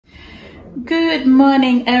Good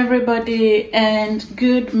morning, everybody, and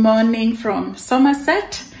good morning from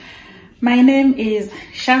Somerset. My name is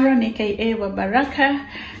Sharon, aka Baraka,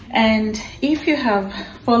 and if you have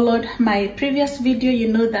followed my previous video, you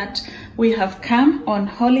know that we have come on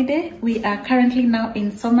holiday. We are currently now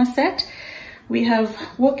in Somerset. We have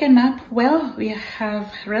woken up well, we have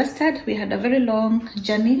rested. We had a very long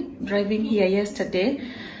journey driving here yesterday,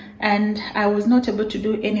 and I was not able to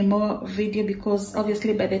do any more video because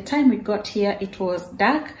obviously by the time we got here it was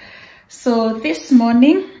dark. So this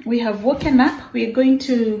morning we have woken up. We're going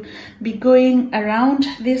to be going around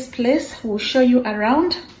this place. We'll show you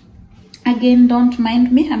around. Again, don't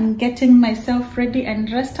mind me, I'm getting myself ready and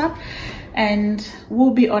dressed up, and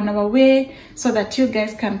we'll be on our way so that you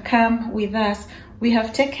guys can come with us. We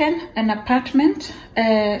have taken an apartment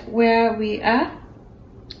where we are.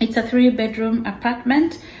 It's a 3-bedroom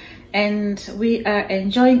apartment, and we are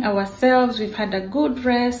enjoying ourselves. We've had a good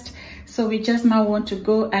rest, so we just now want to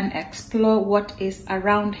go and explore what is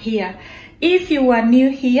around here. If you are new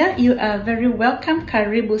here, you are very welcome.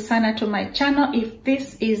 Karibu sana to my channel. If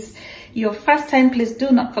this is your first time, please do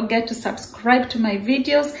not forget to subscribe to my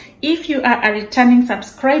videos. If you are a returning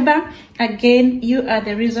subscriber, again, you are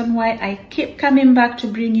the reason why I keep coming back to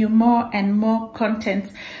bring you more and more content.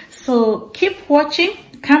 So keep watching.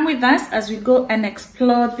 Come with us as we go and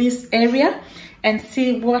explore this area and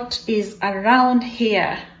see what is around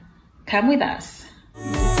here. Come with us.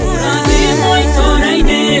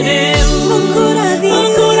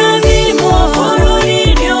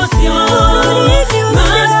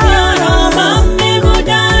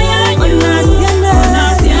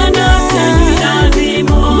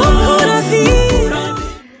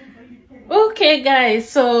 Okay guys,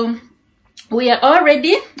 so we are all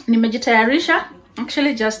ready. Nimejitayarisha.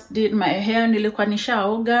 Actually just did my hair, nilikuwa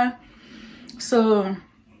nishaoga. So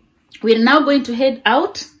we're now going to head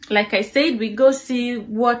out. Like I said, we go see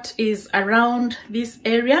what is around this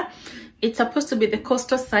area. It's supposed to be the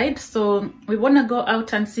coastal side, so we want to go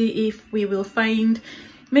out and see if we will find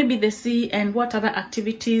maybe the sea and what other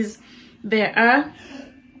activities there are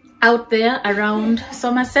out there around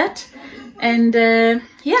Somerset. And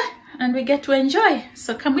yeah, and we get to enjoy.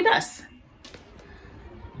 So come with us.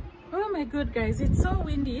 Oh my god guys, it's so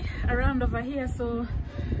windy around over here, so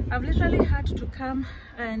I've literally had to come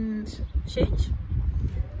and change.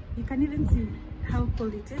 You can even see how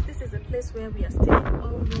cold it is. This is the place where we are staying.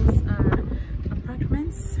 All those are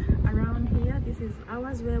apartments around here. This is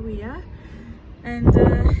ours where we are, and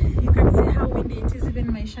you can see how windy it is.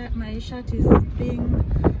 Even my shirt is being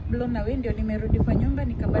blown away. Ndio nimerudi kwa nyumba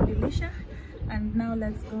nikabadilisha. And now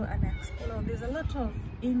let's go and explore. There's a lot of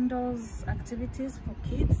indoors activities for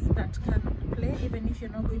kids that can play. Even if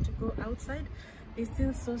you're not going to go outside, there's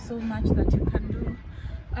still so much that you can do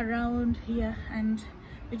around here, and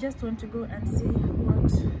we just want to go and see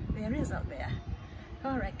what there is out there.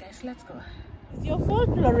 All right guys, let's go. It's your fault,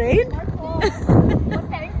 Lorraine.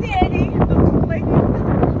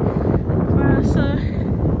 So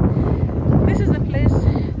this is the place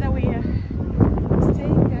that we are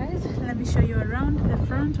staying, guys. Let me show you around the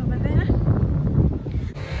front over there.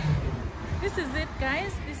 This is it,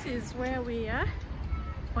 guys. This is where we are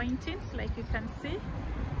pointing, like you can see.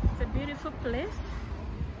 It's a beautiful place,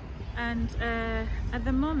 and at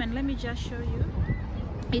the moment, let me just show you.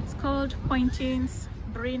 It's called Pointings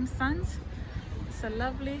Breen Sands. It's a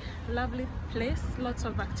lovely place, lots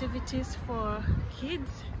of activities for kids,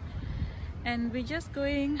 and we're just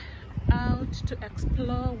going out to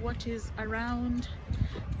explore what is around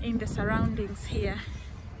in the surroundings here.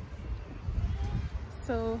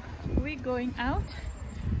 So we're going out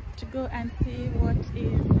to go and see what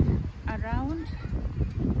is around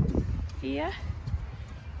here,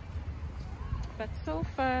 but so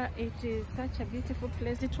far it is such a beautiful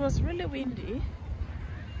place. It was really windy,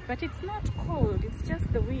 but it's not cold, it's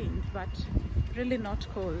just the wind, but really not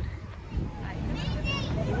cold.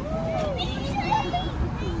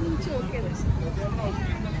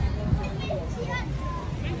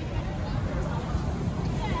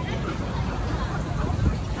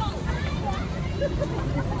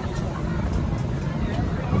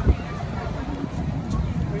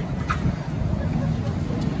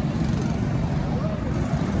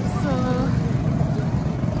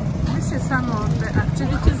 Some of the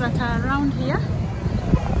activities that are around here.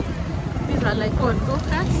 These are like old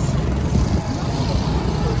go-karts.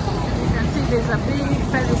 You can see there's a big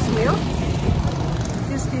Ferris wheel.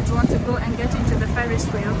 These kids want to go and get into the Ferris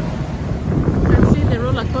wheel. You can see the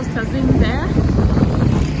roller coasters in there.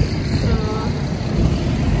 So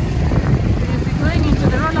we'll be going into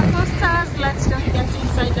the roller coasters. Let's just get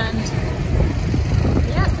inside and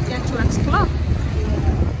yeah, get to explore.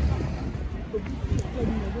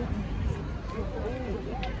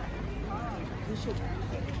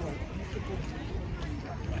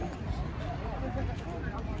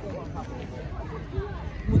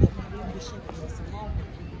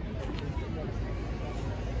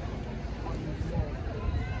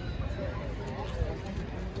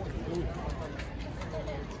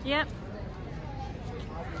 Yep.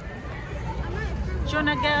 You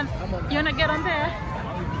wanna get on there?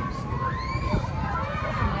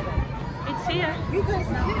 It's here. You guys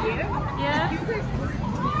are here? Yeah.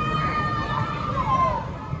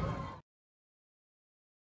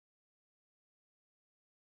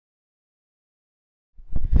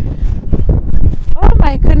 Oh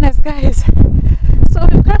my goodness, guys. So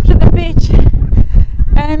we've come to the beach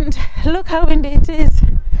and look how windy it is.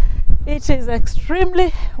 It is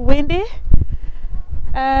extremely windy.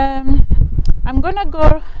 I'm gonna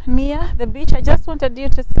go near the beach. I just wanted you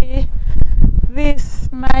to see this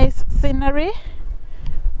nice scenery,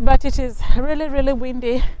 but it is really, really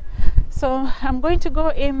windy. So I'm going to go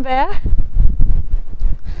in there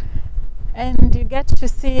and you get to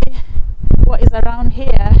see what is around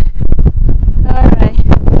here. All right.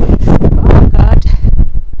 Oh God.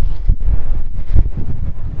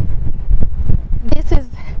 This is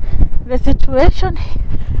the situation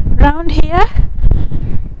around here.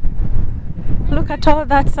 Look at all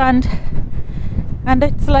that sand, and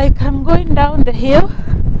it's like I'm going down the hill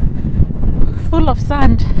full of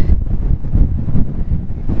sand.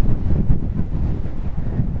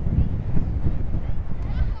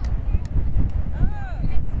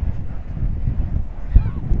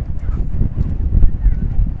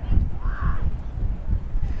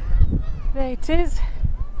 There it is.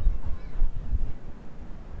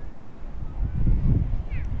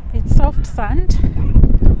 It's soft sand.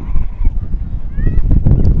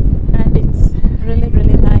 Really,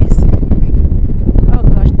 really nice. Oh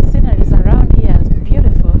gosh, the sceneries around here is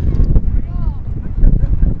beautiful.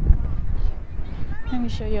 Let me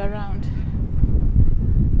show you around.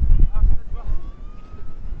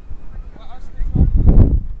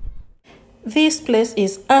 This place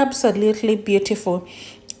is absolutely beautiful.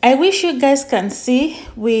 I wish you guys can see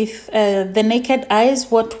with the naked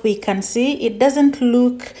eyes what we can see. It doesn't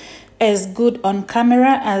look as good on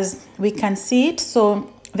camera as we can see it,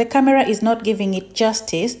 so the camera is not giving it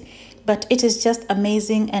justice, but it is just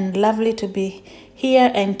amazing and lovely to be here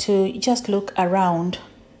and to just look around.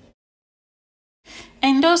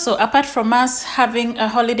 And also, apart from us having a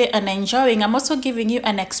holiday and enjoying, I'm also giving you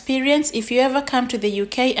an experience. If you ever come to the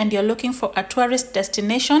UK and you're looking for a tourist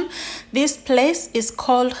destination, this place is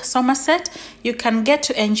called Somerset. You can get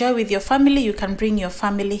to enjoy with your family. You can bring your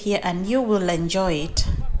family here and you will enjoy it.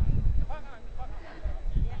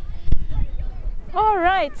 All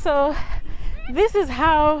right, so this is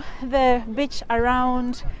how the beach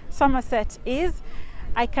around Somerset is.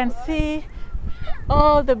 I can see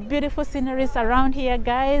all the beautiful sceneries around here,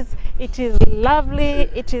 guys. It is lovely.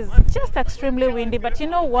 It is just extremely windy, but you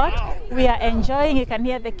know what? We are enjoying. You can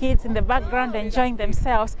hear the kids in the background enjoying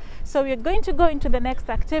themselves. So we're going to go into the next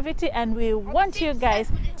activity and we want you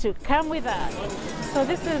guys to come with us. So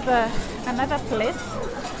this is another place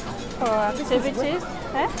for activities.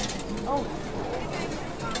 Oh.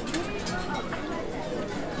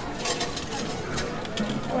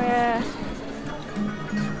 Where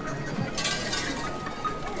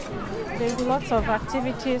there's lots of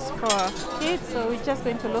activities for kids, so we're just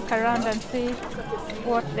going to look around and see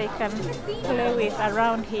what they can play with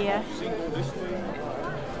around here.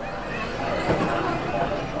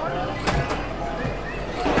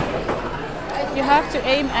 You have to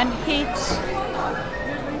aim and hit.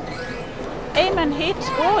 Aim and hit.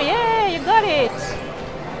 Oh yeah, you got it.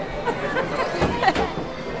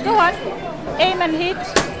 Go on. Aim and hit.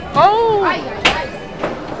 Oh!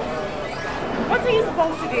 What are you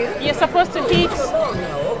supposed to do? You're supposed to hit.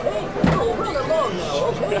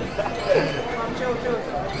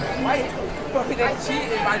 Probably they're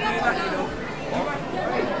cheating by doing that, you know.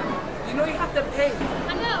 You know you have to pay.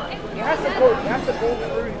 I know. You have to go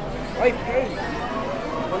through. Why pay?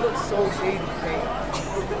 It looks so shady, pay.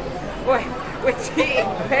 Boy, we're cheating,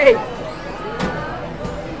 pay.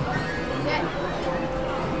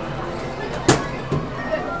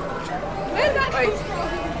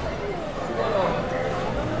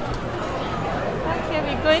 Okay,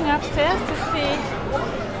 we're going upstairs to see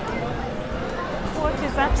what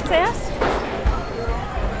is upstairs.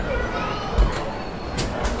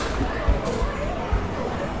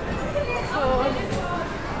 So,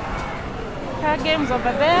 car games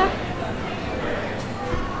over there.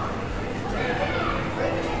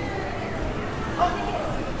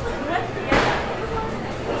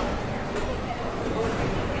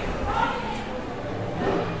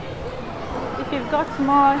 If you've got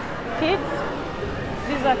small kids,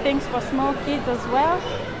 these are things for small kids as well.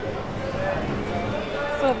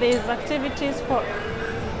 So there's activities for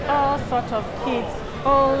all sorts of kids,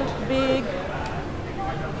 old, big.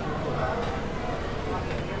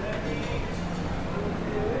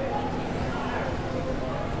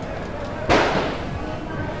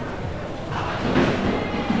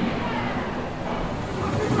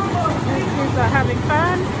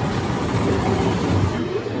 fun.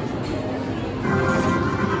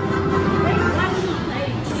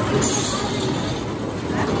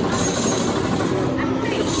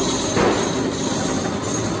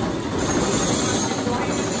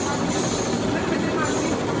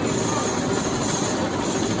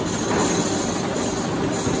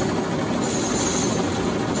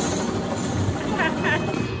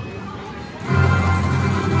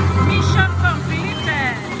 Mission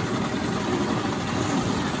completed.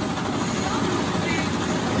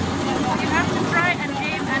 You have to try and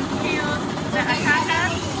aim and kill the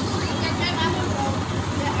attackers.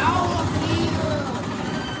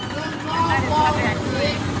 That is what they are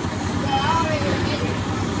doing.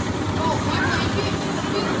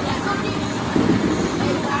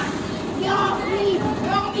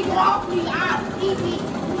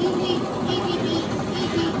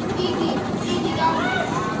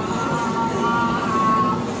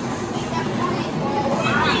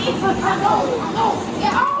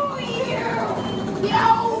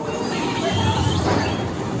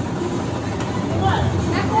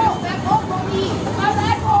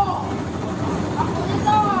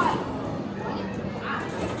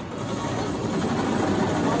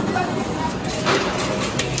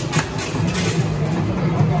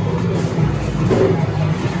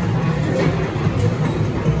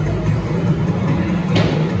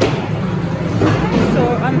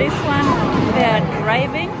 On this one, they are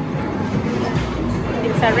driving.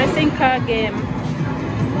 It's a racing car game.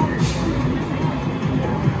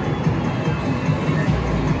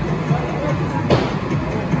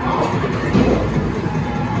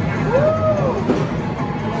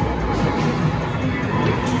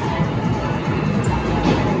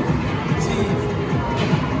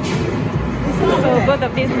 So both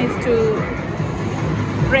of these needs to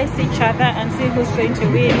race each other and see who's going to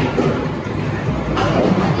win.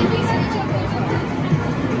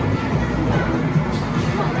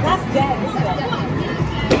 That's dead.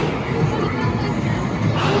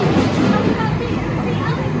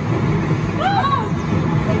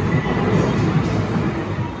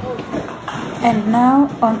 And now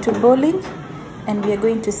on to bowling, and we are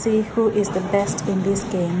going to see who is the best in this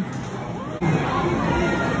game.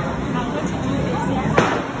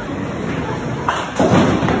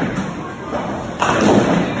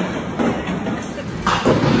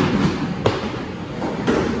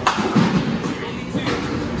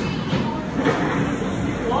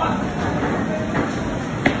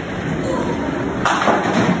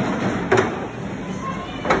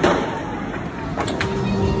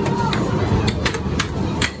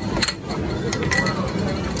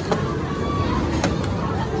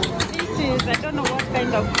 I don't know what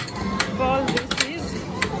kind of ball this is.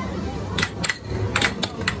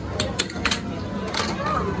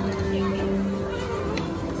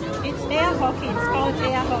 It's air hockey. It's called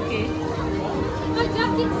air hockey.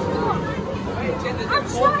 I'm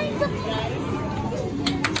trying to play.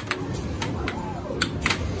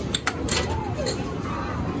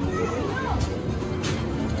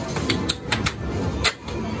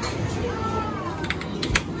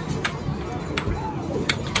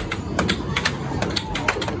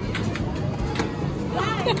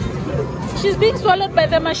 She's being swallowed by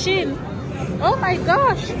the machine. Oh my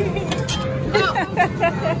gosh.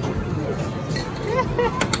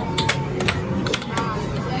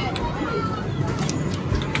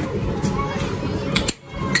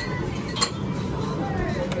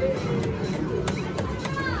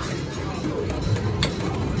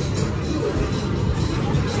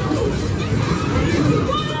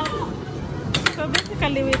 So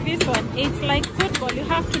basically with this one, it's like football. You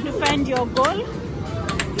have to defend your goal.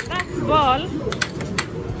 Ball,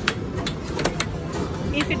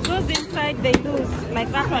 if it goes inside, they lose. Like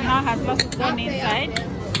that one now has lost, it's gone inside.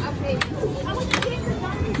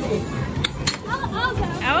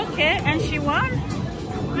 Okay, and she won?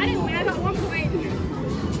 I didn't win, I got 1 point.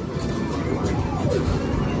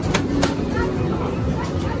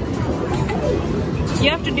 You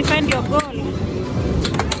have to defend your goal.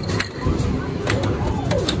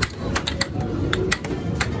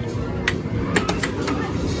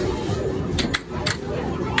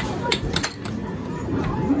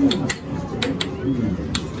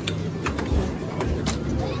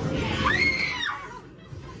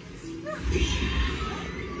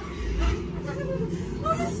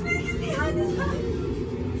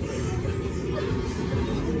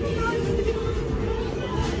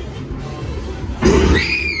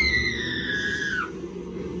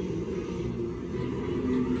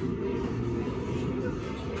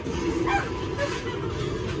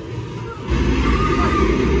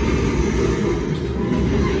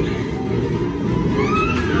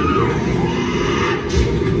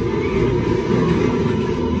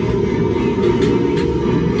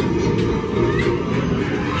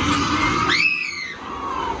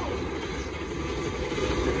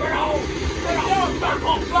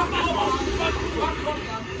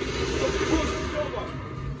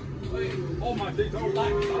 So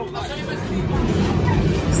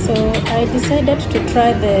I decided to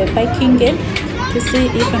try the biking game to see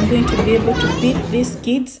if I'm going to be able to beat these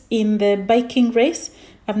kids in the biking race.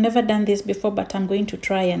 I've never done this before, but I'm going to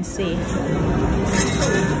try and see.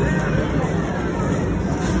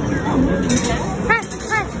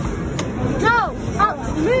 No! Oh,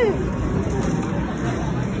 move!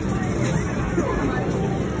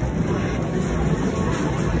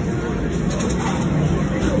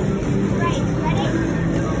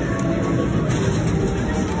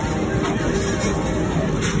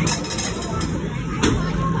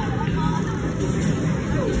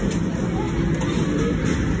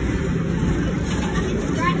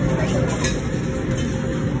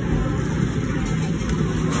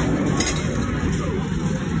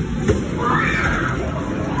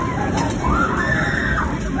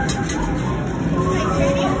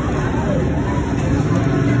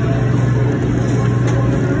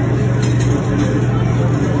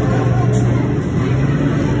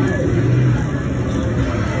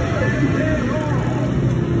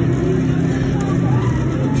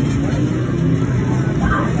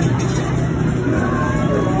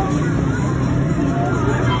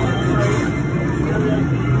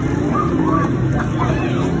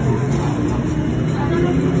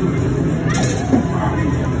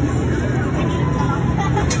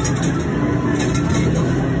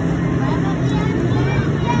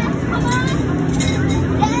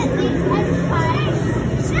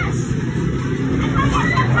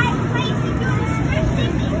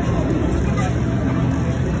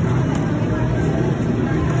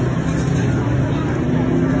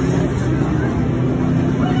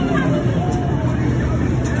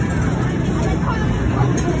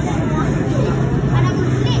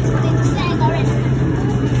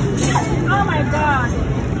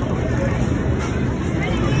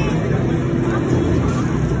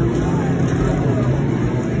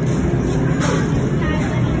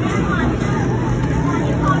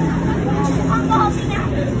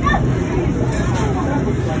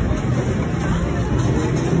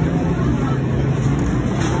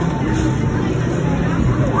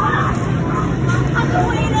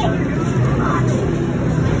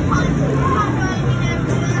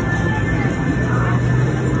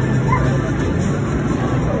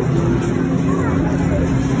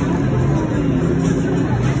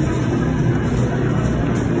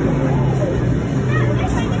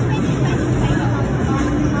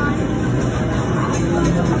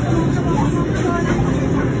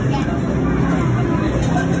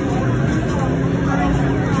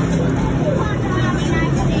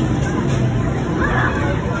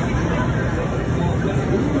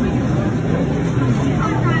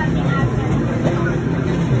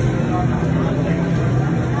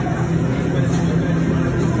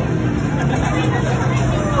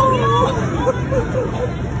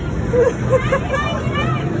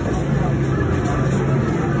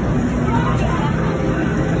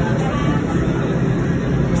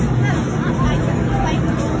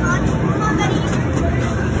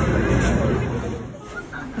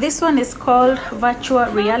 This one is called virtual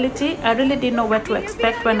reality. I really didn't know what to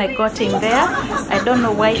expect when I got in there. I don't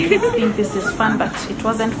know why kids think this is fun, but it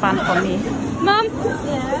wasn't fun for me. Mom?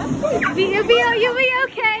 Yeah? You'll be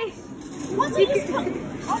okay. What's this?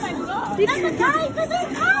 Oh my god. There's a guy. There's a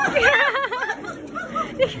car.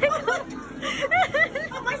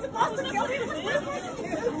 Am I supposed to kill him?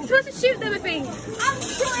 You're supposed to shoot them, I think. I'm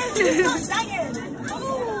shooting him. Dang it.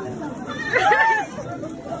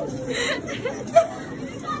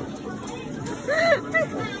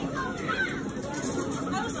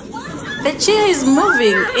 The chair is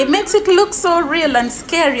moving. It makes it look so real and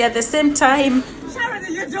scary at the same time.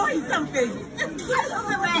 Sharon, you're doing something. Get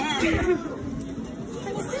over there. Can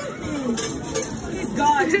you see me? He's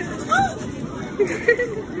gone.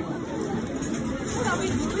 What are we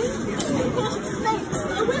doing? Snakes.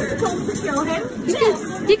 Are we supposed to kill him?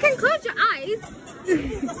 You can close your eyes.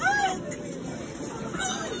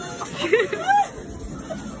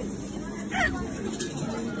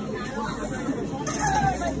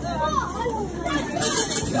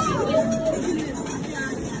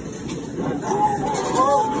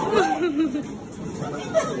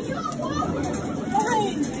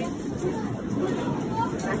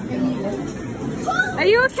 Are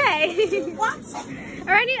you okay? What?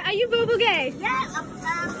 Are you boo-boo gay? Yeah,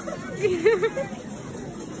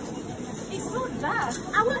 it's so dark.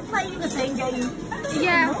 I want to play you the same game.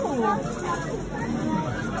 Yeah.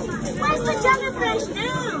 Where's the jellyfish,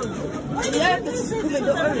 dude? What are you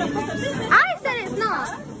doing? I said it's not.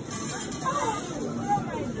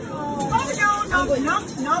 Oh,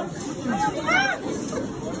 no.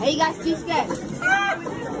 Are you guys too scared?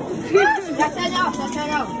 Let's turn off. Let's turn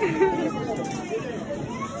off.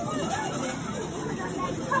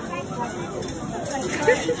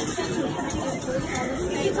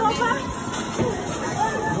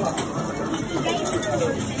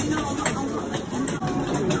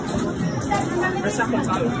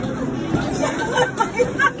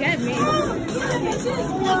 Get me.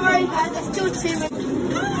 Don't worry, there's still 2 minutes.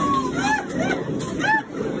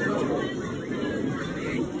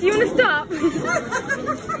 Do you want to stop? Do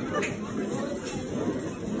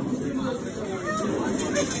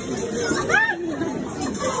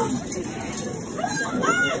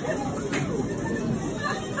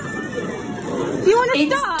you want to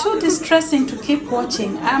stop? It's too distressing to keep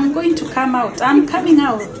watching. I'm going to come out. I'm coming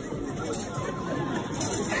out.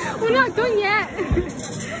 We're not done yet.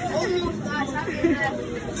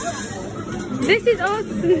 This is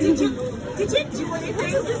awesome. Did you want to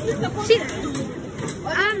She,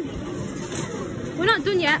 we're not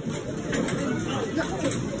done yet.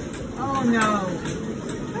 Oh no.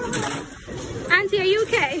 Auntie, are you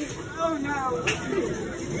okay? Oh no.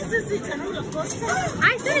 This is it, a roller coaster.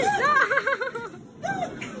 I said stop.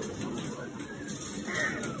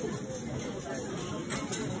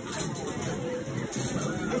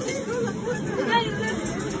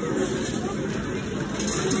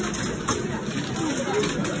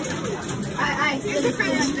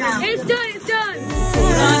 It's done. It's done.